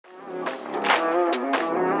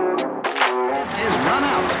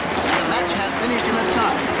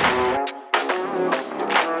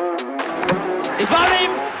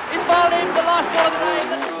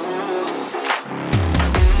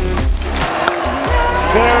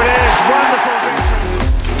There it is, wonderful victory.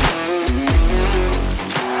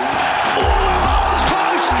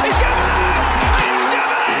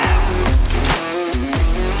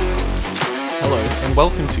 Hello and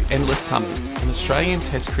welcome to Endless Summers, an Australian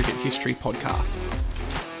Test cricket history podcast.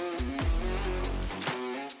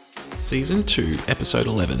 Season 2, Episode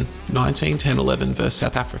 11, 1910-11 vs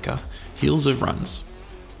South Africa, Hills of Runs.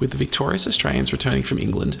 With the victorious Australians returning from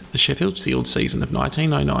England, the Sheffield Shield season of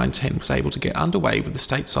 1909-10 was able to get underway with the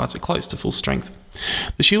state sides at close to full strength.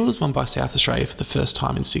 The Shield was won by South Australia for the first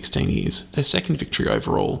time in 16 years, their second victory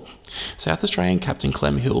overall. South Australian captain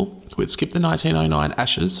Clem Hill, who had skipped the 1909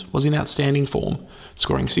 Ashes, was in outstanding form,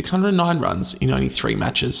 scoring 609 runs in only 3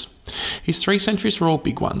 matches. His 3 centuries were all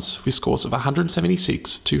big ones, with scores of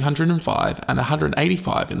 176, 205 and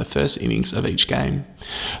 185 in the first innings of each game.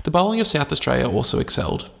 The bowling of South Australia also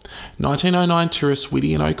excelled. 1909 tourists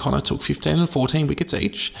Whitty and O'Connor took 15 and 14 wickets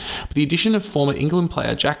each, but the addition of former England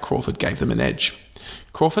player Jack Crawford gave them an edge.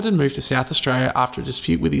 Crawford had moved to South Australia after a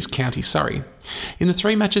dispute with his county Surrey. In the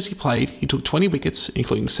 3 matches he played, he took 20 wickets,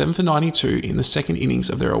 including 7 for 92 in the second innings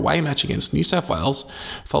of their away match against New South Wales,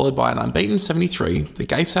 followed by an unbeaten 73 that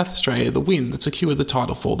gave South Australia the win that secured the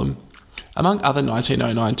title for them. Among other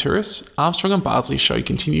 1909 tourists, Armstrong and Bardsley showed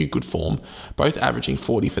continued good form, both averaging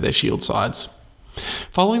 40 for their Shield sides.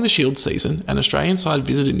 Following the Shield season, an Australian side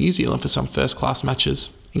visited New Zealand for some first-class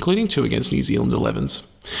matches, including 2 against New Zealand 11s.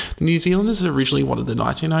 The New Zealanders had originally wanted the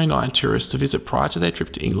 1909 tourists to visit prior to their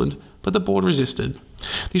trip to England, but the board resisted.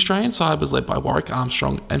 The Australian side was led by Warwick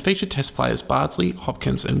Armstrong and featured Test players Bardsley,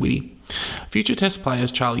 Hopkins and Whitty. Future Test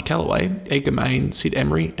players Charlie Callaway, Edgar Mayne, Sid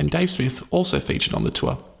Emery and Dave Smith also featured on the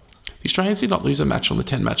tour. The Australians did not lose a match on the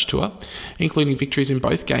 10-match tour, including victories in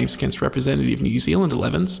both games against representative New Zealand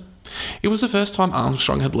 11s. It was the first time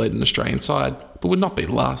Armstrong had led an Australian side, but would not be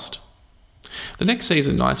the last. The next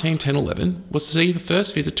season, 1910-11, was to see the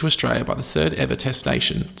first visit to Australia by the third ever Test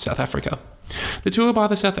nation, South Africa. The tour by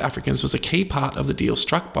the South Africans was a key part of the deal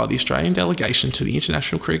struck by the Australian delegation to the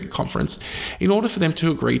International Cricket Conference in order for them to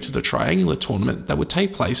agree to the triangular tournament that would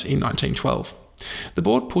take place in 1912. The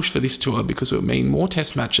board pushed for this tour because it would mean more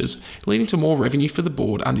Test matches, leading to more revenue for the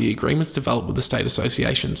board under the agreements developed with the state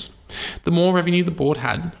associations. The more revenue the board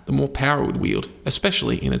had, the more power it would wield,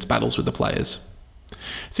 especially in its battles with the players.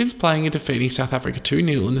 Since playing and defeating South Africa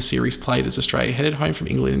 2-0 in the series played as Australia headed home from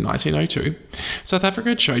England in 1902, South Africa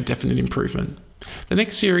had showed definite improvement. The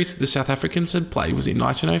next series that the South Africans had played was in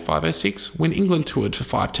 1905-06, when England toured for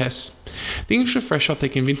 5 tests. The English were fresh off their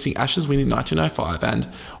convincing Ashes win in 1905 and,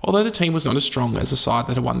 although the team was not as strong as the side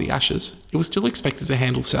that had won the Ashes, it was still expected to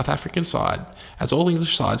handle the South African side, as all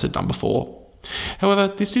English sides had done before. However,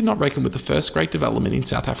 this did not reckon with the first great development in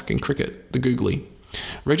South African cricket, the googly.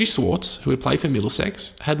 Reggie Swartz, who had played for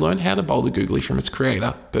Middlesex, had learned how to bowl the googly from its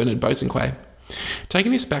creator, Bernard Bosanquet.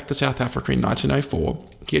 Taking this back to South Africa in 1904,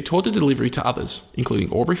 he had taught the delivery to others, including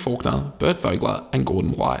Aubrey Faulkner, Bert Vogler and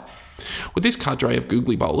Gordon White. With this cadre of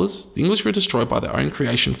googly bowlers, the English were destroyed by their own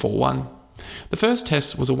creation 4-1. The first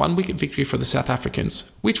test was a 1-wicket victory for the South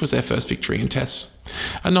Africans, which was their first victory in tests,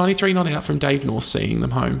 a 93 not out from Dave North seeing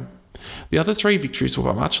them home. The other 3 victories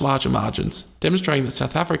were by much larger margins, demonstrating that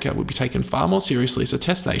South Africa would be taken far more seriously as a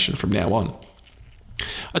Test nation from now on.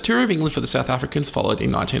 A tour of England for the South Africans followed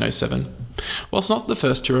in 1907. Whilst not the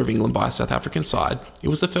first tour of England by a South African side, it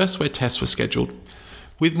was the first where tests were scheduled.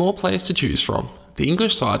 With more players to choose from, the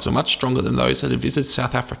English sides were much stronger than those that had visited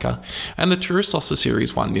South Africa, and the tourists lost the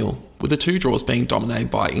series 1-0, with the 2 draws being dominated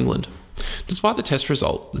by England. Despite the test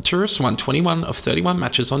result, the tourists won 21 of 31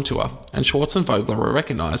 matches on tour, and Schwartz and Vogler were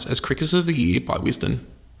recognised as Cricketers of the Year by Wisden.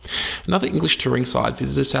 Another English touring side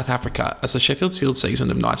visited South Africa as the Sheffield Shield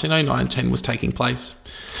season of 1909-10 was taking place.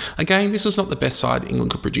 Again, this was not the best side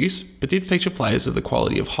England could produce, but did feature players of the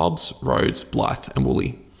quality of Hobbs, Rhodes, Blythe and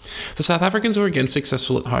Woolley. The South Africans were again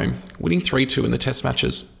successful at home, winning 3-2 in the test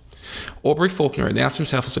matches. Aubrey Faulkner announced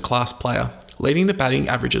himself as a class player, leading the batting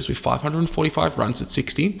averages with 545 runs at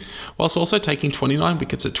 60, whilst also taking 29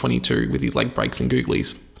 wickets at 22 with his leg breaks and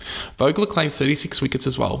googlies. Vogler claimed 36 wickets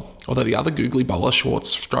as well, although the other googly bowler Schwartz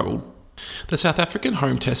struggled. The South African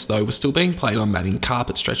home test, though, was still being played on matting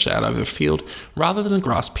carpet stretched out over a field rather than a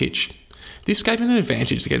grass pitch. This gave him an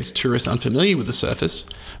advantage against tourists unfamiliar with the surface,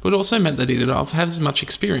 but also meant that he did not have as much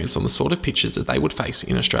experience on the sort of pitches that they would face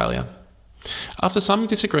in Australia. After some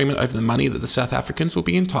disagreement over the money that the South Africans would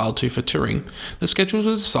be entitled to for touring, the schedule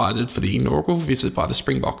was decided for the inaugural visit by the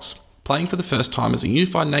Springboks, playing for the first time as a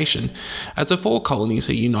unified nation, as the 4 colonies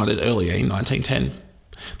had united earlier in 1910.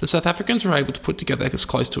 The South Africans were able to put together as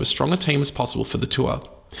close to as strong a team as possible for the tour.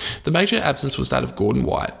 The major absence was that of Gordon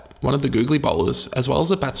White, one of the googly bowlers, as well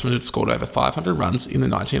as a batsman who had scored over 500 runs in the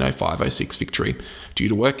 1905-06 victory due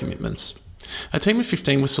to work commitments. A team of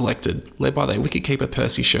 15 was selected, led by their wicketkeeper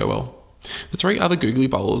Percy Sherwell. The three other googly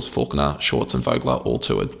bowlers, Faulkner, Shorts and Vogler, all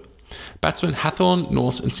toured. Batsmen Hathorn,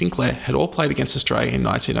 Norse and Sinclair had all played against Australia in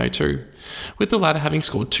 1902, with the latter having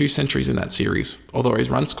scored 2 centuries in that series, although his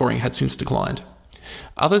run scoring had since declined.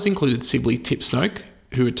 Others included Sibley Tip Snoke,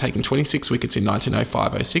 who had taken 26 wickets in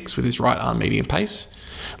 1905-06 with his right arm medium pace,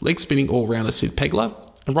 leg-spinning all-rounder Sid Pegler,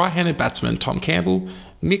 and right-handed batsmen Tom Campbell,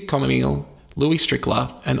 Mick Commingle, Louis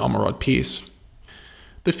Strickler and Omerod Pearce.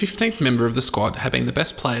 The 15th member of the squad had been the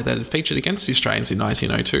best player that had featured against the Australians in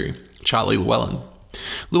 1902, Charlie Llewellyn.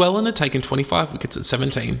 Llewellyn had taken 25 wickets at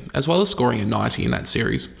 17, as well as scoring a 90 in that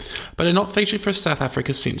series, but had not featured for South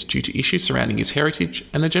Africa since due to issues surrounding his heritage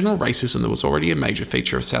and the general racism that was already a major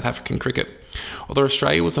feature of South African cricket, although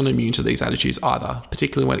Australia was not immune to these attitudes either,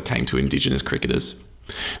 particularly when it came to Indigenous cricketers.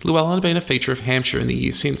 Llewellyn had been a feature of Hampshire in the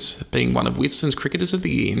year since, being one of Wisden's Cricketers of the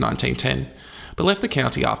Year in 1910, but left the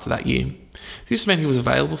county after that year. This meant he was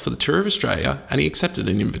available for the Tour of Australia and he accepted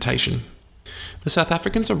an invitation. The South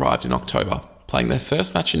Africans arrived in October, playing their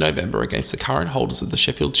first match in November against the current holders of the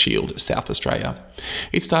Sheffield Shield, South Australia.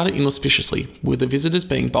 It started inauspiciously, with the visitors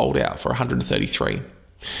being bowled out for 133.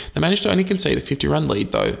 They managed to only concede a 50-run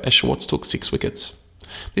lead though, as Schwartz took 6 wickets.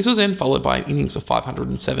 This was then followed by an innings of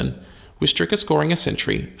 507, with Stricker scoring a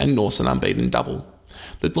century and Norse an unbeaten double.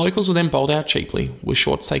 The locals were then bowled out cheaply, with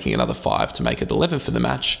Schwartz taking another 5 to make it 11 for the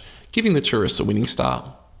match, giving the tourists a winning start.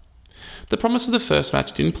 The promise of the first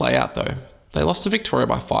match didn't play out though. They lost to Victoria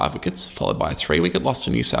by 5 wickets, followed by a 3-wicket loss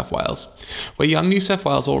to New South Wales, where young New South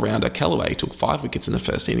Wales all-rounder Kellaway took 5 wickets in the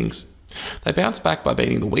first innings. They bounced back by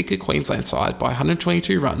beating the weaker Queensland side by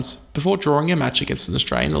 122 runs before drawing a match against an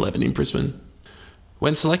Australian 11 in Brisbane.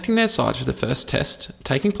 When selecting their side for the first test,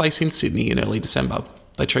 taking place in Sydney in early December,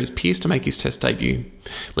 they chose Pearce to make his test debut,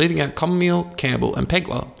 leaving out Commingle, Campbell and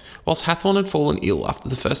Pegler, whilst Hathorn had fallen ill after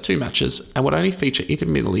the first 2 matches and would only feature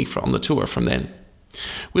intermittently on the tour from then.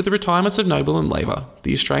 With the retirements of Noble and Lever,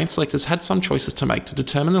 the Australian selectors had some choices to make to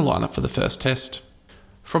determine the lineup for the first test.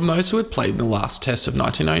 From those who had played in the last test of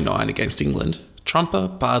 1909 against England, Trumper,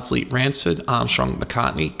 Bardsley, Ransford, Armstrong,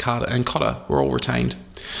 McCartney, Carter and Cotter were all retained.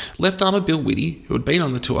 Left-armer Bill Whitty, who had been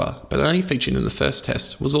on the tour but only featured in the first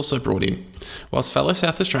test, was also brought in, whilst fellow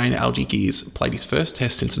South Australian Algie Gears played his first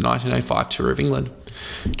test since the 1905 Tour of England.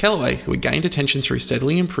 Kellaway, who had gained attention through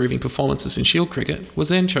steadily improving performances in Shield cricket, was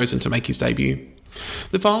then chosen to make his debut.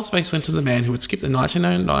 The final space went to the man who had skipped the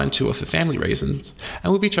 1909 tour for family reasons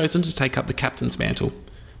and would be chosen to take up the captain's mantle,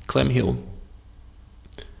 Clem Hill.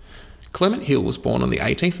 Clement Hill was born on the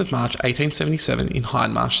 18th of March 1877 in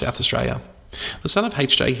Hindmarsh, South Australia. The son of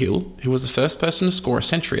H.J. Hill, who was the first person to score a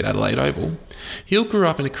century at Adelaide Oval, Hill grew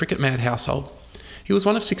up in a cricket-mad household. He was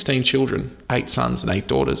one of 16 children, 8 sons and 8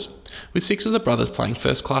 daughters, with 6 of the brothers playing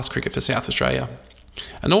first-class cricket for South Australia.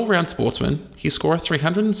 An all-round sportsman, his score of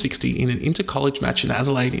 360 in an inter-college match in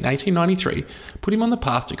Adelaide in 1893 put him on the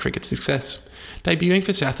path to cricket success, debuting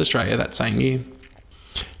for South Australia that same year.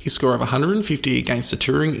 His score of 150 against a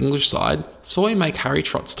touring English side saw him make Harry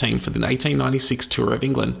Trott's team for the 1896 Tour of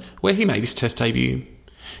England, where he made his test debut.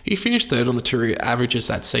 He finished 3rd on the tour averages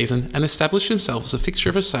that season and established himself as a fixture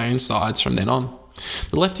of Australian sides from then on.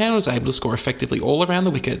 The left-hander was able to score effectively all around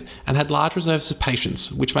the wicket and had large reserves of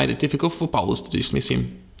patience, which made it difficult for bowlers to dismiss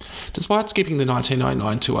him. Despite skipping the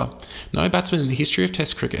 1999 tour, no batsman in the history of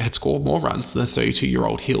Test cricket had scored more runs than the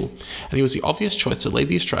 32-year-old Hill, and he was the obvious choice to lead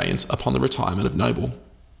the Australians upon the retirement of Noble.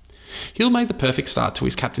 Hill made the perfect start to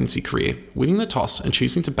his captaincy career, winning the toss and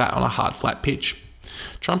choosing to bat on a hard, flat pitch.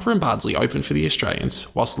 Trumper and Bardsley opened for the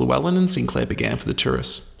Australians, whilst Llewellyn and Sinclair began for the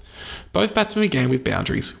tourists. Both batsmen began with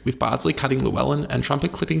boundaries, with Bardsley cutting Llewellyn and Trumper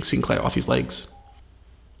clipping Sinclair off his legs.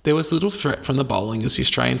 There was little threat from the bowling as the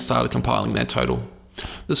Australians started compiling their total.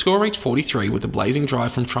 The score reached 43 with a blazing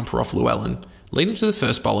drive from Trumper off Llewellyn, leading to the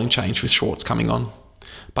first bowling change with Schwartz coming on.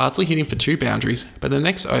 Bardsley hit him for 2 boundaries, but the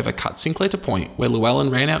next over cut Sinclair to point where Llewellyn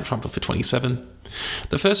ran out Trumper for 27.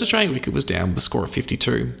 The first Australian wicket was down with a score of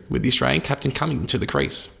 52, with the Australian captain coming to the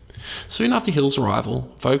crease. Soon after Hill's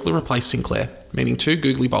arrival, Vogler replaced Sinclair, meaning 2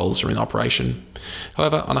 googly bowlers are in operation.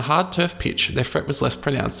 However, on a hard turf pitch, their threat was less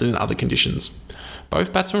pronounced than in other conditions.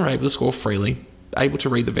 Both batsmen were able to score freely, able to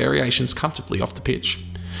read the variations comfortably off the pitch.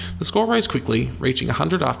 The score rose quickly, reaching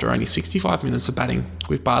 100 after only 65 minutes of batting,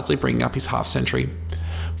 with Bardsley bringing up his half-century.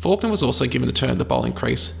 Faulkner was also given a turn at the bowling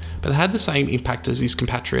crease, but had the same impact as his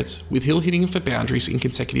compatriots, with Hill hitting him for boundaries in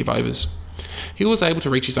consecutive overs. Hill was able to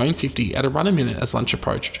reach his own 50 at a run a minute as lunch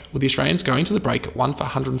approached, with the Australians going to the break at 1 for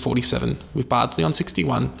 147, with Bardsley on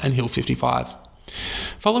 61 and Hill 55.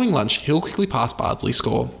 Following lunch, Hill quickly passed Bardsley's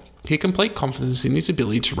score. He had complete confidence in his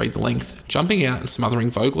ability to read the length, jumping out and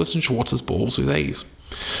smothering Vogel's and Schwartz's balls with ease.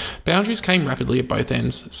 Boundaries came rapidly at both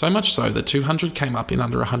ends, so much so that 200 came up in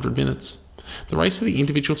under 100 minutes. The race for the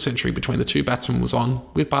individual century between the two batsmen was on,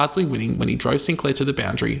 with Bardsley winning when he drove Sinclair to the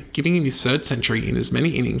boundary, giving him his third century in as many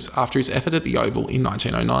innings after his effort at the Oval in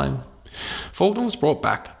 1909. Faulkner was brought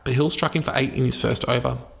back, but Hill struck him for 8 in his first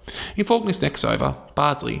over. In Faulkner's next over,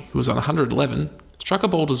 Bardsley, who was on 111, struck a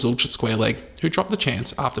ball to Zulch at square leg, who dropped the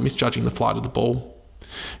chance after misjudging the flight of the ball.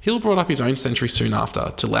 Hill brought up his own century soon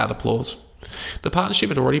after, to loud applause. The partnership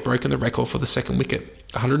had already broken the record for the second wicket,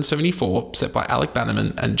 174, set by Alec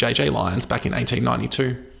Bannerman and JJ Lyons back in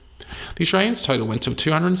 1892. The Australians' total went to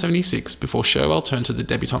 276 before Sherwell turned to the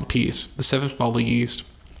debutant Pearce, the seventh bowler used.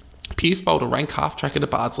 Pearce bowled a rank half-tracker to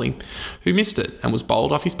Bardsley, who missed it and was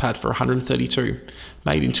bowled off his pad for 132,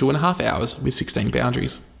 made in 2.5 hours with 16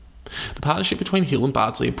 boundaries. The partnership between Hill and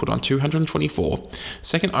Bardsley had put on 224,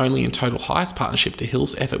 second only in total highest partnership to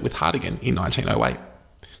Hill's effort with Hartigan in 1908.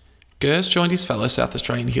 Gers joined his fellow South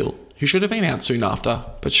Australian Hill, who should have been out soon after,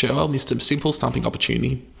 but Sherwell missed a simple stumping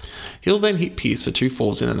opportunity. Hill then hit Pearce for 2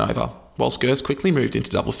 fours in an over, whilst Gers quickly moved into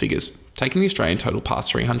double figures, taking the Australian total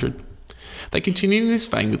past 300. They continued in this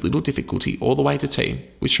vein with little difficulty all the way to tea,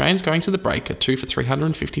 with Australians going to the break at 2 for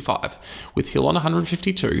 355, with Hill on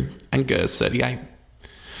 152 and Gers 38.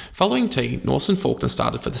 Following tea, Norse and Faulkner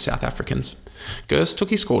started for the South Africans. Gers took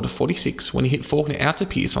his score to 46 when he hit Faulkner out to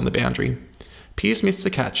Pearce on the boundary. Pearce missed the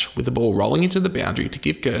catch, with the ball rolling into the boundary to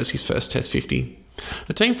give Gers his first Test 50.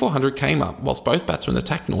 The team 400 came up whilst both batsmen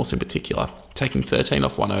attacked Norse in particular, taking 13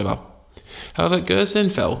 off 1 over. However, Gers then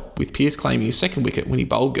fell, with Pearce claiming his second wicket when he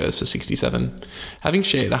bowled Gers for 67, having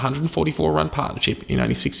shared a 144-run partnership in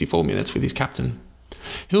only 64 minutes with his captain.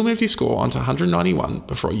 Hill moved his score onto 191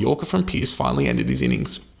 before a Yorker from Pearce finally ended his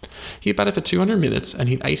innings. He had batted for 200 minutes and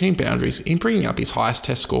hit 18 boundaries in bringing up his highest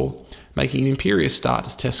Test score, making an imperious start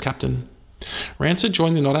as Test captain. Ransford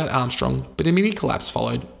joined the not-out Armstrong, but a mini-collapse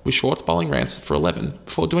followed, with Schwartz bowling Ransford for 11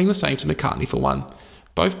 before doing the same to McCartney for 1,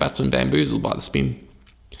 both batsmen bamboozled by the spin.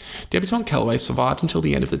 Debutant Callaway survived until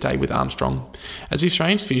the end of the day with Armstrong, as the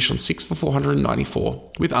Australians finished on 6 for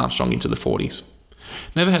 494, with Armstrong into the 40s.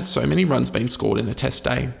 Never had so many runs been scored in a Test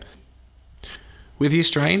day. With the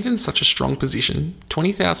Australians in such a strong position,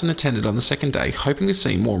 20,000 attended on the second day, hoping to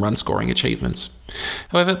see more run-scoring achievements.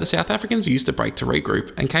 However, the South Africans used a break to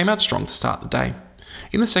regroup and came out strong to start the day.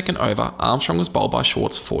 In the second over, Armstrong was bowled by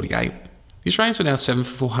Schwartz for 48. The Australians were now 7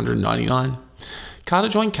 for 499. Carter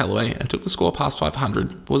joined Callaway and took the score past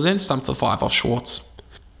 500, but was then stumped for 5 off Schwartz.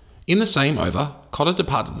 In the same over, Cotter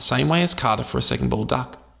departed the same way as Carter for a second ball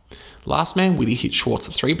duck. Last man Whitty hit Schwartz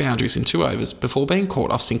at 3 boundaries in 2 overs before being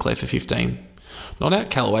caught off Sinclair for 15. Not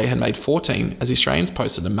out Callaway had made 14 as the Australians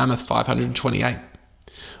posted a mammoth 528.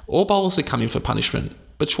 All bowlers had come in for punishment,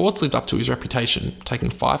 but Schwartz lived up to his reputation,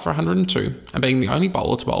 taking 5 for 102 and being the only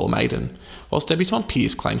bowler to bowl a maiden, whilst debutant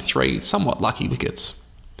Pearce claimed 3 somewhat lucky wickets.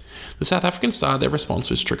 The South Africans started their response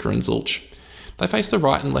with Stricker and Zulch. They faced the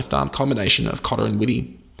right and left arm combination of Cotter and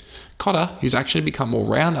Whitty. Cotter, whose action had become more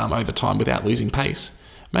round arm over time without losing pace,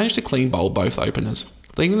 managed to clean bowl both openers,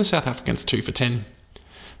 leaving the South Africans 2 for 10.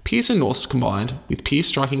 Pearce and Norse combined, with Pearce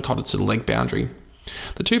striking Cotter to the leg boundary.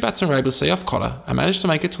 The two batsmen were able to see off Cotter and managed to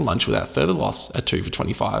make it to lunch without further loss at 2 for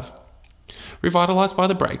 25. Revitalised by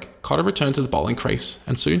the break, Cotter returned to the bowling crease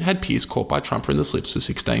and soon had Pearce caught by Trumper in the slips for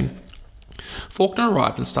 16. Faulkner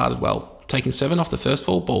arrived and started well, taking 7 off the first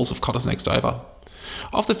 4 balls of Cotter's next over.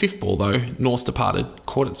 Off the 5th ball though, Norse departed,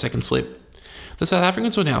 caught at second slip. The South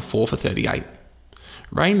Africans were now 4 for 38.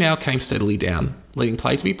 Rain now came steadily down, leading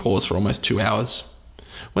play to be paused for almost 2 hours.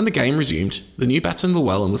 When the game resumed, the new batsman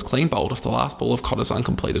Llewellyn was clean bowled off the last ball of Cotter's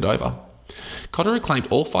uncompleted over. Cotter reclaimed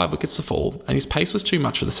all 5 wickets to fall, and his pace was too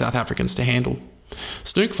much for the South Africans to handle.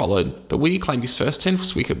 Snook followed, but Whitty claimed his first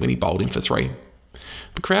 10th wicket when he bowled in for 3.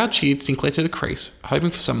 The crowd cheered Sinclair to the crease,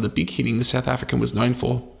 hoping for some of the big hitting the South African was known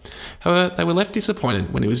for. However, they were left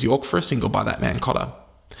disappointed when he was yorked for a single by that man Cotter.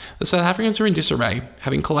 The South Africans were in disarray,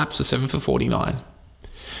 having collapsed to 7 for 49.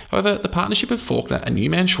 However, the partnership of Faulkner and new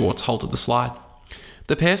man Schwartz halted the slide.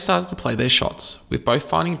 The pair started to play their shots, with both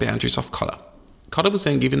finding boundaries off Cotter. Cotter was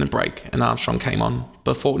then given the break and Armstrong came on,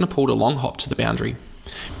 but Faulkner pulled a long hop to the boundary.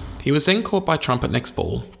 He was then caught by Trump at next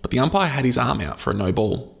ball, but the umpire had his arm out for a no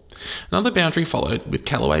ball. Another boundary followed, with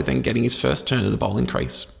Callaway then getting his first turn at the bowling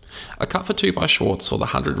crease. A cut for 2 by Schwartz saw the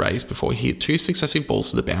 100 raised before he hit 2 successive balls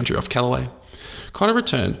to the boundary off Callaway. Cotter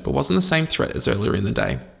returned, but wasn't the same threat as earlier in the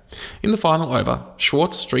day. In the final over,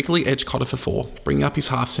 Schwartz streakily edged Cotter for 4, bringing up his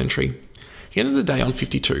half-century. He ended the day on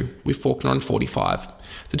 52, with Faulkner on 45,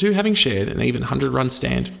 the two having shared an even 100-run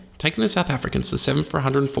stand, taking the South Africans to 7 for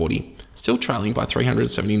 140, still trailing by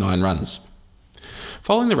 379 runs.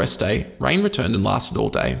 Following the rest day, rain returned and lasted all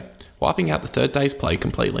day, wiping out the third day's play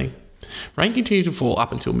completely. Rain continued to fall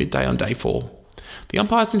up until midday on day 4. The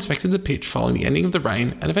umpires inspected the pitch following the ending of the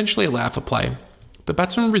rain and eventually allowed for play. The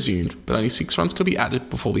batsmen resumed, but only 6 runs could be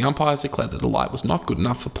added before the umpires declared that the light was not good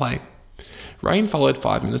enough for play. Rain followed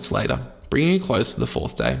 5 minutes later, bringing a close to the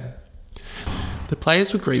 4th day. The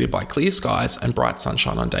players were greeted by clear skies and bright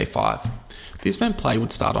sunshine on day 5. This meant play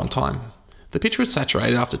would start on time. The pitch was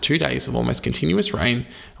saturated after 2 days of almost continuous rain,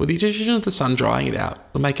 and with the addition of the sun drying it out,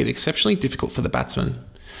 would make it exceptionally difficult for the batsmen.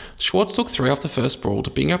 Schwartz took 3 off the first ball to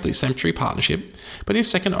bring up the exemplary partnership, but in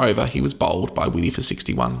his second over he was bowled by Whitty for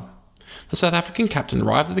 61. The South African captain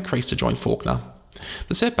arrived at the crease to join Faulkner.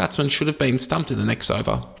 The set batsman should have been stumped in the next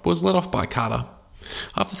over, but was let off by Carter.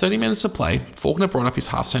 After 30 minutes of play, Faulkner brought up his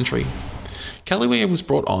half-century. Callaway was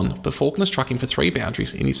brought on, but Faulkner struck him for 3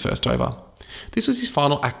 boundaries in his first over. This was his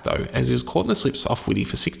final act though, as he was caught in the slips off Whitty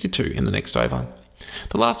for 62 in the next over.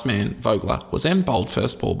 The last man, Vogler, was then bowled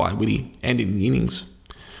first ball by Whitty, ending the innings.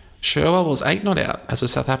 Sherwell was 8 not out as the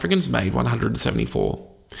South Africans made 174.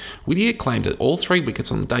 Whitty had claimed at all 3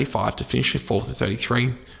 wickets on day 5 to finish with 4 for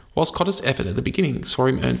 33, whilst Cotter's effort at the beginning saw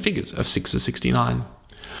him earn figures of 6 for 69.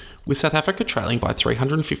 With South Africa trailing by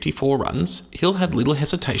 354 runs, Hill had little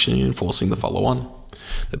hesitation in enforcing the follow-on.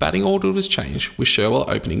 The batting order was changed, with Sherwell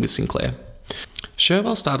opening with Sinclair.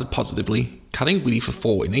 Sherwell started positively, cutting Whitty for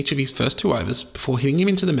 4 in each of his first 2 overs before hitting him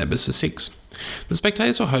into the members for 6. The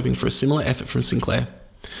spectators were hoping for a similar effort from Sinclair.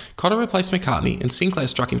 Cotter replaced McCartney and Sinclair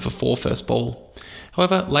struck him for 4 first ball.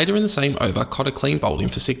 However, later in the same over, Cotter clean bowled him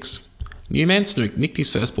for 6. Newman Snook nicked his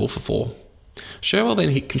first ball for 4. Sherwell then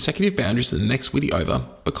hit consecutive boundaries in the next Whitty over,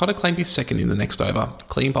 but Cotter claimed his second in the next over,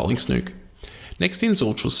 clean bowling Snook. Next in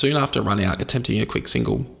Zilch was soon after run out, attempting a quick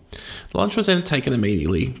single. Lunch was then taken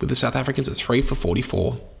immediately, with the South Africans at 3 for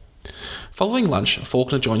 44. Following lunch,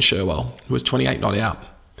 Faulkner joined Sherwell, who was 28 not out.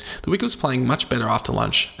 The wicket was playing much better after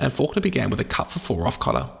lunch, and Faulkner began with a cut for 4 off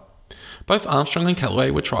Cotter. Both Armstrong and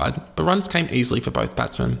Callaway were tried, but runs came easily for both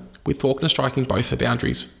batsmen, with Faulkner striking both for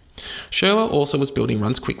boundaries. Sherwell also was building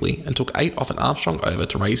runs quickly and took 8 off an Armstrong over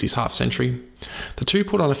to raise his half-century. The two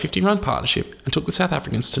put on a 50-run partnership and took the South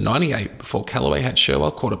Africans to 98 before Callaway had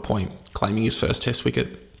Sherwell caught a point, claiming his first Test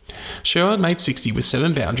wicket. Sherwell made 60 with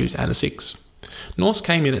 7 boundaries and a 6. Norse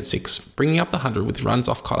came in at 6, bringing up the 100 with runs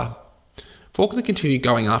off Cotter. Faulkner continued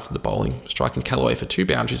going after the bowling, striking Callaway for 2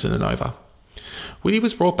 boundaries and an over. Whitty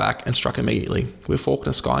was brought back and struck immediately, with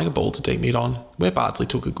Faulkner skying a ball to deep mid-on, where Bardsley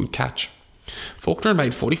took a good catch. Faulkner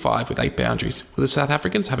made 45 with 8 boundaries, with the South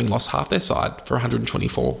Africans having lost half their side for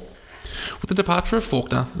 124. With the departure of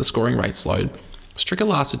Faulkner, the scoring rate slowed. Stricker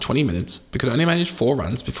lasted 20 minutes, but could only manage 4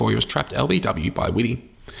 runs before he was trapped LBW by Whitty.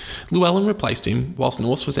 Llewellyn replaced him, whilst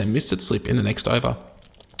Norse was then missed at slip in the next over.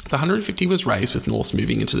 The 150 was raised with Norse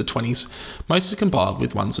moving into the 20s, mostly compiled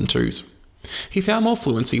with 1s and 2s. He found more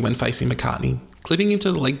fluency when facing McCartney, clipping him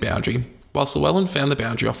to the leg boundary, whilst Llewellyn found the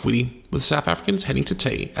boundary off Whitty, with the South Africans heading to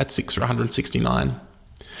tea at 6 for 169.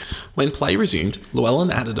 When play resumed,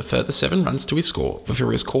 Llewellyn added a further 7 runs to his score before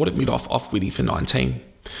he was caught at mid-off off Whitty for 19.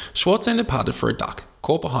 Schwartz then departed for a duck,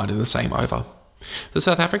 caught behind in the same over. The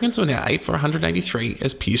South Africans were now 8 for 183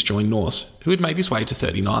 as Pearce joined Norse, who had made his way to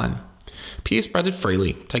 39. Pearce batted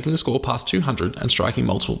freely, taking the score past 200 and striking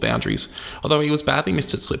multiple boundaries, although he was badly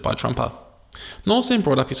missed at slip by Trumper. Norse then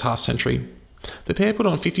brought up his half-century. The pair put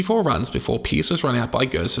on 54 runs before Pearce was run out by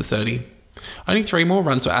Gers for 30. Only 3 more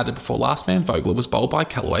runs were added before last man Vogler was bowled by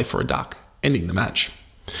Callaway for a duck, ending the match.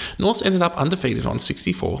 Norse ended up undefeated on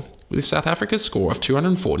 64, with South Africa's score of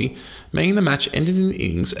 240, meaning the match ended in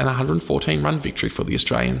innings and a 114-run victory for the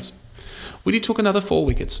Australians. Whitty took another 4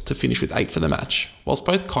 wickets to finish with 8 for the match, whilst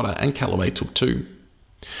both Cotter and Callaway took 2.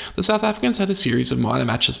 The South Africans had a series of minor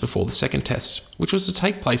matches before the second test, which was to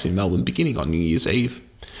take place in Melbourne beginning on New Year's Eve.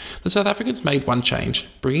 The South Africans made one change,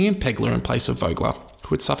 bringing in Pegler in place of Vogler,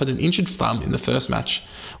 who had suffered an injured thumb in the first match,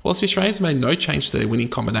 whilst the Australians made no change to their winning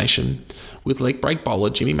combination, with leg break bowler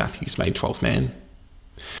Jimmy Matthews made 12th man.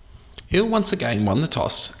 Hill once again won the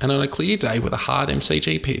toss, and on a clear day with a hard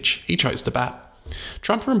MCG pitch, he chose to bat.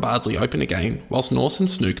 Trumper and Bardsley opened again, whilst Norse and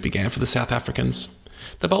Snook began for the South Africans.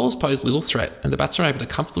 The bowlers posed little threat, and the bats were able to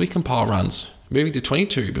comfortably compile runs, moving to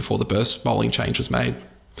 22 before the burst bowling change was made.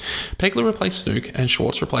 Pegler replaced Snook and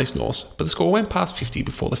Schwartz replaced Norse, but the score went past 50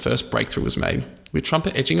 before the first breakthrough was made, with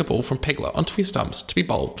Trumper edging a ball from Pegler onto his stumps to be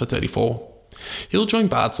bowled for 34. Hill joined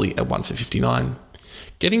Bardsley at 1 for 59.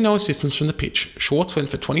 Getting no assistance from the pitch, Schwartz went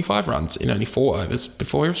for 25 runs in only 4 overs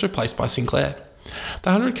before he was replaced by Sinclair.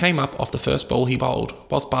 The 100 came up off the first ball he bowled,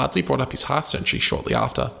 whilst Bardsley brought up his half-century shortly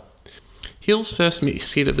after. Hill's first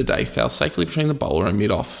miss hit of the day fell safely between the bowler and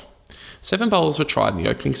mid-off. 7 bowlers were tried in the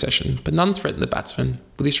opening session, but none threatened the batsman,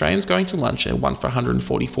 with the Australians going to lunch at 1 for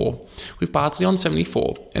 144, with Bardsley on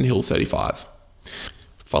 74 and Hill 35.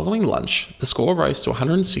 Following lunch, the score rose to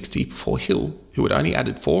 160 before Hill, who had only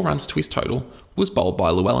added 4 runs to his total, was bowled by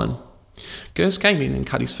Llewellyn. Gers came in and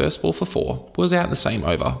cut his first ball for 4, but was out in the same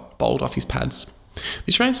over, bowled off his pads. The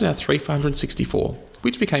Australians were now 3 for 164,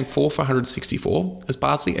 which became 4 for 164 as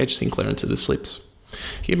Bardsley edged Sinclair into the slips.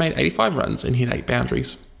 He had made 85 runs and hit 8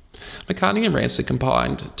 boundaries. McCartney and Ransford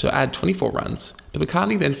combined to add 24 runs, but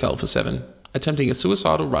McCartney then fell for 7, attempting a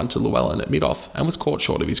suicidal run to Llewellyn at mid-off and was caught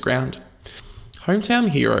short of his ground. Hometown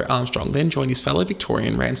hero Armstrong then joined his fellow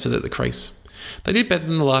Victorian Ransford at the crease. They did better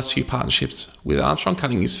than the last few partnerships, with Armstrong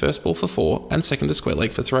cutting his first ball for 4 and second to square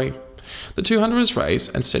leg for 3. The 200 was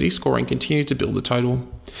raised and steady scoring continued to build the total.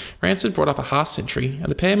 Ransford brought up a half century and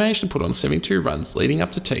the pair managed to put on 72 runs leading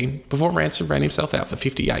up to tea before Ransford ran himself out for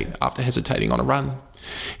 58 after hesitating on a run.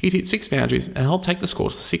 He'd hit 6 boundaries and helped take the score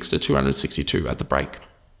to 6 to 262 at the break.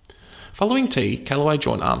 Following tea, Callaway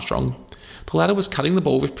joined Armstrong. The latter was cutting the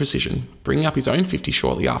ball with precision, bringing up his own 50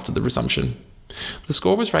 shortly after the resumption. The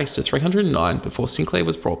score was raised to 309 before Sinclair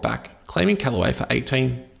was brought back, claiming Callaway for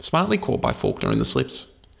 18, smartly caught by Faulkner in the slips.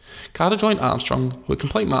 Carter joined Armstrong, who had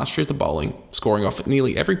complete mastery of the bowling, scoring off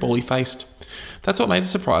nearly every ball he faced. That's what made it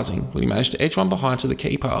surprising when he managed to edge one behind to the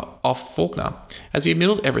keeper off Faulkner, as he had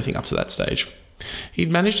middled everything up to that stage.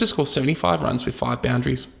 He'd managed to score 75 runs with 5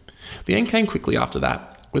 boundaries. The end came quickly after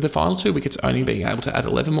that, with the final 2 wickets only being able to add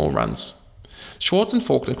 11 more runs. Schwartz and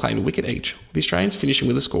Faulkner claimed a wicket each, with the Australians finishing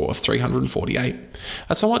with a score of 348,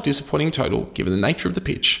 a somewhat disappointing total given the nature of the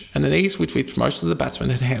pitch and the ease with which most of the batsmen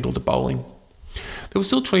had handled the bowling. There were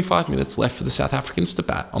still 25 minutes left for the South Africans to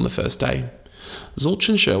bat on the first day. Zulch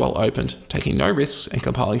and Sherwell opened, taking no risks and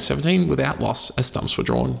compiling 17 without loss as stumps were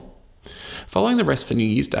drawn. Following the rest for New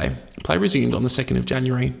Year's Day, play resumed on the 2nd of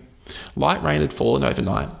January. Light rain had fallen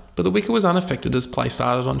overnight, but the wicket was unaffected as play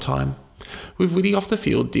started on time. With Whitty off the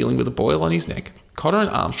field dealing with a boil on his neck, Cotter and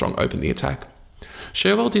Armstrong opened the attack.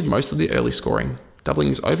 Sherwell did most of the early scoring, doubling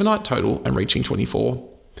his overnight total and reaching 24.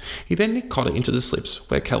 He then nicked Cotter into the slips,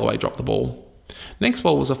 where Callaway dropped the ball. Next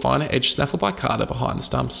ball was a finer edge snaffle by Carter behind the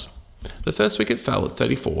stumps. The first wicket fell at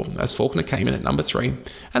 34 as Faulkner came in at number 3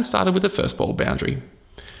 and started with the first ball boundary.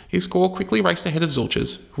 His score quickly raced ahead of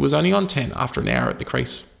Zulch's, who was only on 10 after an hour at the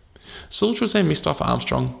crease. Zulch was then missed off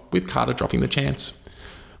Armstrong, with Carter dropping the chance.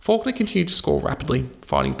 Faulkner continued to score rapidly,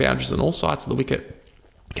 finding boundaries on all sides of the wicket.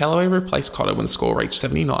 Callaway replaced Cotter when the score reached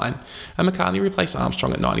 79, and McCartney replaced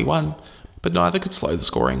Armstrong at 91, but neither could slow the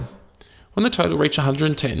scoring. When the total reached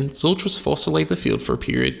 110, Zulch was forced to leave the field for a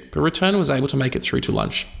period, but returned was able to make it through to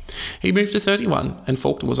lunch. He moved to 31, and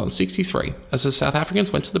Faulkner was on 63, as the South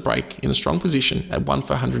Africans went to the break in a strong position at 1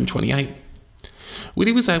 for 128.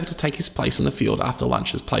 Whitty was able to take his place in the field after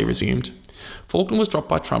lunch as play resumed. Faulkner was dropped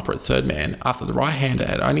by Trumper at third man after the right-hander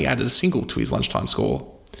had only added a single to his lunchtime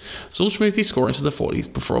score. Zulch moved his score into the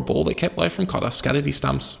 40s before a ball that kept low from Cotter scattered his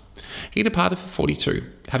stumps. He departed for 42,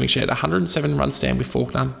 having shared a 107-run stand with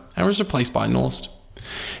Faulkner, and was replaced by Norst.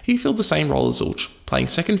 He filled the same role as Zulch, playing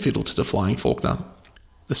second fiddle to the flying Faulkner.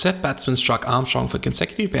 The set batsman struck Armstrong for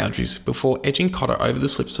consecutive boundaries before edging Cotter over the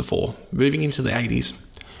slips for 4, moving into the 80s.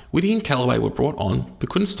 Whitty and Callaway were brought on, but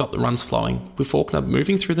couldn't stop the runs flowing, with Faulkner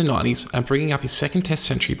moving through the 90s and bringing up his second test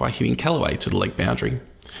century by hitting Callaway to the leg boundary.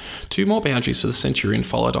 2 more boundaries for the Centurion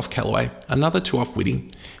followed off Callaway, another 2 off Whitty,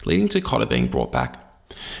 leading to Cotter being brought back.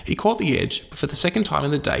 He caught the edge, but for the second time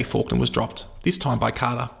in the day Faulkner was dropped, this time by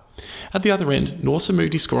Carter. At the other end, Norsa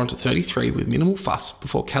moved his score onto 33 with minimal fuss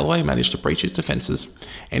before Callaway managed to breach his defences,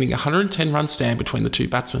 ending a 110-run stand between the 2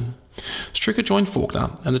 batsmen. Stricker joined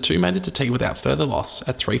Faulkner, and the 2 made it to tea without further loss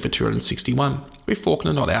at 3 for 261, with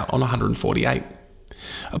Faulkner not out on 148.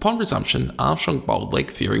 Upon resumption, Armstrong bowled leg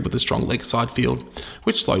theory with a strong leg side field,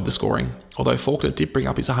 which slowed the scoring, although Faulkner did bring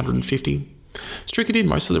up his 150. Stricker did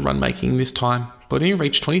most of the run-making this time, but when he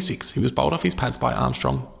reached 26, he was bowled off his pads by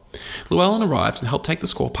Armstrong. Llewellyn arrived and helped take the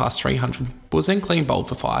score past 300, but was then clean bowled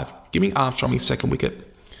for 5, giving Armstrong his second wicket.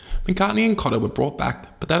 McCartney and Cotter were brought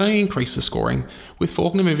back, but that only increased the scoring, with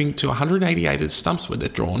Faulkner moving to 188 as stumps were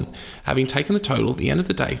drawn, having taken the total at the end of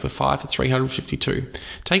the day for 5 for 352,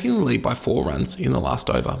 taking the lead by 4 runs in the last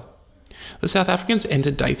over. The South Africans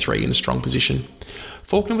entered day 3 in a strong position.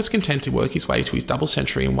 Faulkner was content to work his way to his double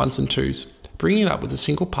century in 1s and 2s, bringing it up with a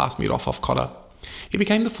single pass mid-off Cotter. He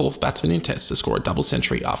became the 4th batsman in Test to score a double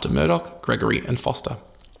century after Murdoch, Gregory and Foster.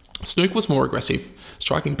 Snook was more aggressive,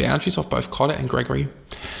 striking boundaries off both Cotter and Gregory.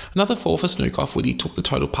 Another 4 for Snook off Whitty took the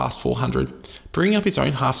total past 400, bringing up his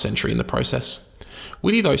own half-century in the process.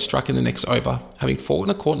 Whitty, though, struck in the next over, having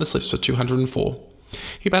Faulkner caught in the slips for 204.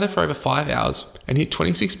 He batted for over 5 hours and hit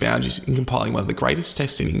 26 boundaries in compiling one of the greatest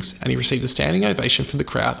Test innings, and he received a standing ovation from the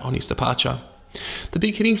crowd on his departure. The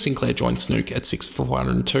big hitting Sinclair joined Snook at 6 for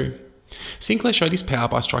 402. Sinclair showed his power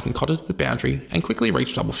by striking Cotter to the boundary and quickly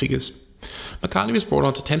reached double figures. McCartney was brought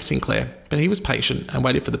on to tempt Sinclair, but he was patient and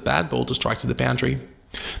waited for the bad ball to strike to the boundary.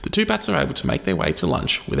 The two bats were able to make their way to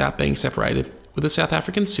lunch without being separated, with the South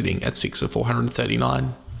Africans sitting at 6 for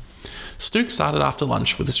 439. Snook started after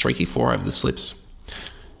lunch with a streaky 4 over the slips.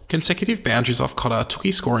 Consecutive boundaries off Cotter took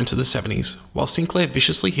his score into the 70s, while Sinclair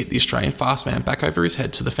viciously hit the Australian fast man back over his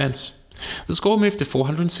head to the fence. The score moved to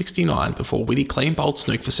 469 before Whitty clean bowled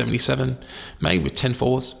Snook for 77, made with 10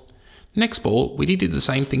 fours. Next ball, Whitty did the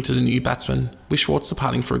same thing to the new batsman, with Schwartz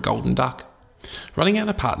departing for a golden duck. Running out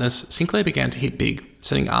of partners, Sinclair began to hit big,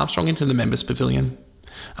 sending Armstrong into the members' pavilion.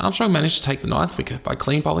 Armstrong managed to take the 9th wicket by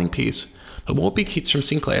clean bowling Pearce, but more big hits from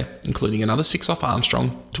Sinclair, including another 6 off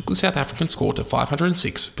Armstrong, took the South African score to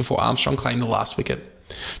 506 before Armstrong claimed the last wicket,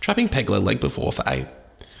 trapping Pegler leg before for 8.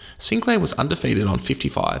 Sinclair was undefeated on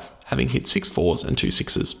 55, having hit 6 fours and 2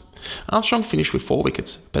 sixes. Armstrong finished with 4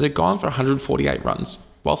 wickets, but had gone for 148 runs,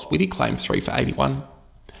 whilst Whitty claimed 3 for 81.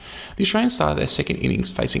 The Australians started their second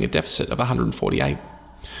innings facing a deficit of 148.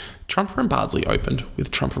 Trumper and Bardsley opened,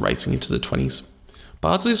 with Trumper racing into the 20s.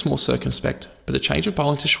 Bardsley was more circumspect, but a change of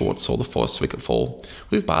bowling to Schwartz saw the first wicket fall,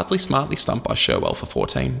 with Bardsley smartly stumped by Sherwell for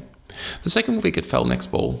 14. The second wicket fell next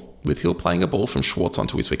ball, with Hill playing a ball from Schwartz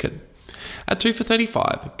onto his wicket. At 2 for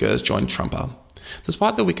 35, Gers joined Trumper.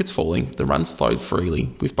 Despite the wickets falling, the runs flowed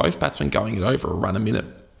freely, with both batsmen going at over a run a minute.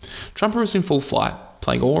 Trumper was in full flight,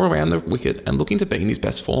 playing all around the wicket and looking to be in his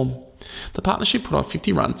best form. The partnership put on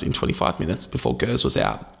 50 runs in 25 minutes before Gers was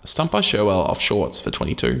out, stumped by Sherwell off Schwartz for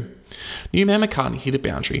 22. Newman McCartney hit a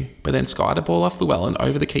boundary, but then skied a ball off Llewellyn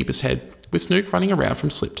over the keeper's head, with Snook running around from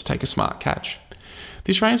slip to take a smart catch.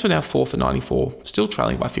 The Australians were now 4 for 94, still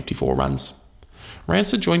trailing by 54 runs.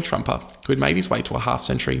 Ransford joined Trumper, who had made his way to a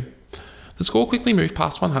half-century. The score quickly moved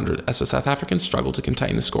past 100 as the South Africans struggled to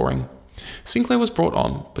contain the scoring. Sinclair was brought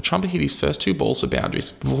on, but Trumper hit his first 2 balls for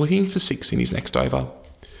boundaries before hitting for 6 in his next over.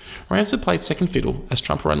 Ransford played second fiddle as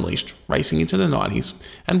Trumper unleashed, racing into the 90s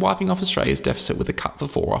and wiping off Australia's deficit with a cut for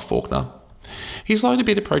 4 off Faulkner. He slowed a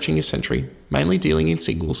bit approaching his century, mainly dealing in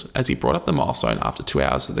singles as he brought up the milestone after 2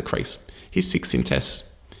 hours at the crease, his 6th in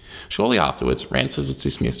tests. Shortly afterwards, Ransford was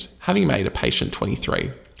dismissed, having made a patient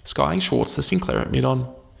 23, skying Schwartz to Sinclair at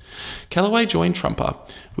mid-on. Callaway joined Trumper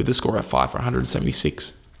with the score at 5 for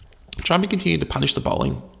 176. Trumper continued to punish the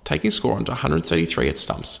bowling, taking the score on to 133 at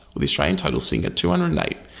stumps, with the Australian total sitting at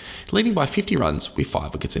 208, leading by 50 runs with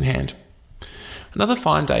 5 wickets in hand. Another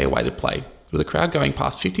fine day awaited play, with the crowd going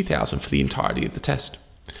past 50,000 for the entirety of the test.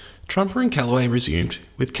 Trumper and Callaway resumed,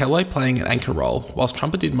 with Callaway playing an anchor role whilst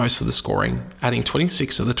Trumper did most of the scoring, adding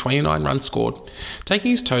 26 of the 29 runs scored,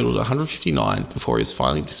 taking his total to 159 before he was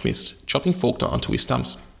finally dismissed, chopping Faulkner onto his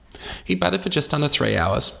stumps. He batted for just under 3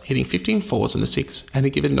 hours, hitting 15 fours and a 6, and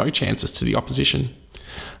had given no chances to the opposition.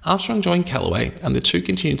 Armstrong joined Callaway, and the two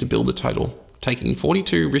continued to build the total, taking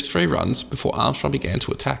 42 risk-free runs before Armstrong began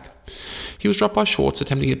to attack. He was dropped by Schwartz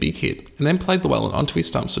attempting a big hit, and then played Llewellyn onto his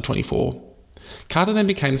stumps for 24. Carter then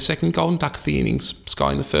became the second golden duck of the innings,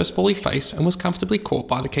 skying the first ball he faced and was comfortably caught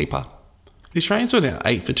by the keeper. The Australians were now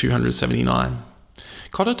 8 for 279.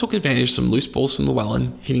 Cotter took advantage of some loose balls from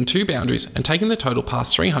Llewellyn, hitting 2 boundaries and taking the total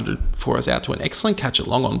past 300 before it was out to an excellent catch at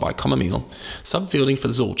long on by Commermeal, sub-fielding for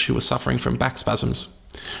Zulch, who was suffering from back spasms.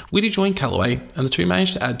 Whitty joined Callaway, and the two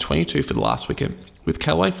managed to add 22 for the last wicket, with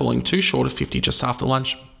Callaway falling 2 short of 50 just after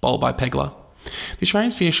lunch, bowled by Pegler. The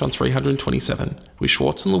Australians finished on 327, with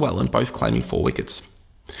Schwartz and Llewellyn both claiming 4 wickets.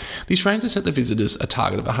 The Australians had set the visitors a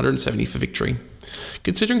target of 170 for victory.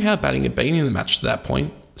 Considering how batting had been in the match to that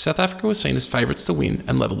point, South Africa was seen as favourites to win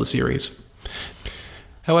and level the series.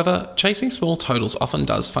 However, chasing small totals often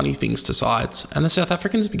does funny things to sides, and the South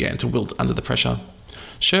Africans began to wilt under the pressure.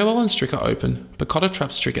 Sherwell and Stricker opened, but Cotter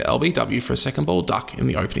trapped Stricker LBW for a second ball duck in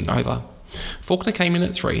the opening over. Faulkner came in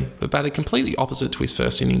at 3, but batted completely opposite to his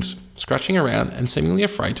first innings, scratching around and seemingly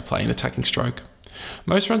afraid to play an attacking stroke.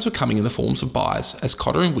 Most runs were coming in the forms of byes as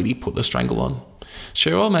Cotter and Whitty put the strangle on.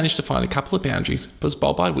 Sherwell managed to find a couple of boundaries, but was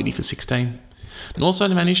bowled by Whitty for 16. And also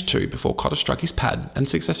managed 2 before Cotter struck his pad and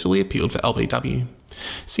successfully appealed for LBW.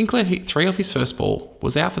 Sinclair hit 3 off his first ball,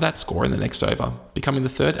 was out for that score in the next over, becoming the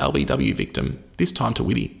third LBW victim, this time to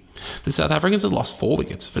Whitty. The South Africans had lost 4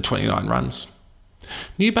 wickets for 29 runs.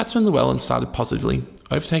 New batsman Llewellyn started positively,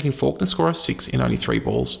 overtaking Faulkner's score of 6 in only 3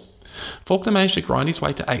 balls. Faulkner managed to grind his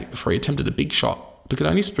way to 8 before he attempted a big shot, but could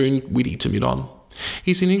only spoon Whitty to mid-on.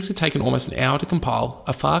 His innings had taken almost an hour to compile,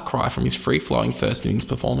 a far cry from his free-flowing first innings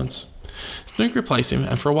performance. Snook replaced him,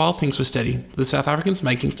 and for a while things were steady, with the South Africans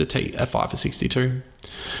making to tea at 5 for 62.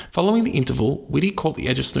 Following the interval, Whitty caught the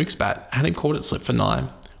edge of Snook's bat and had him caught it slip for 9,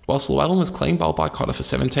 whilst Llewellyn was clean bowled by Cotter for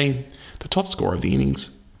 17, the top scorer of the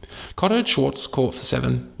innings. Cotter had Schwartz caught for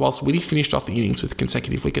 7, whilst Whitty finished off the innings with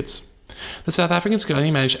consecutive wickets. The South Africans could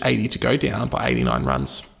only manage 80 to go down by 89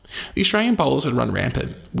 runs. The Australian bowlers had run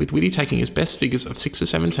rampant, with Whitty taking his best figures of 6 for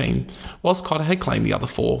 17, whilst Cotter had claimed the other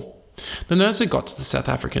 4. The nerves had got to the South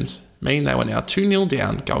Africans, meaning they were now 2-0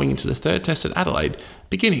 down going into the third test at Adelaide,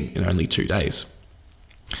 beginning in only 2 days.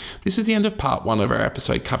 This is the end of part 1 of our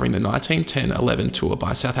episode covering the 1910-11 tour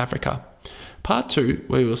by South Africa. Part 2,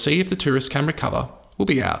 where we will see if the tourists can recover, will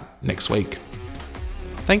be out next week.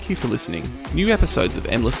 Thank you for listening. New episodes of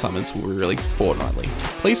Endless Summons will be released fortnightly.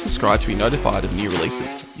 Please subscribe to be notified of new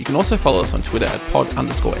releases. You can also follow us on Twitter at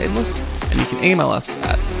pod_endless, and you can email us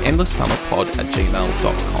at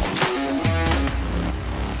endlesssummerpod@gmail.com.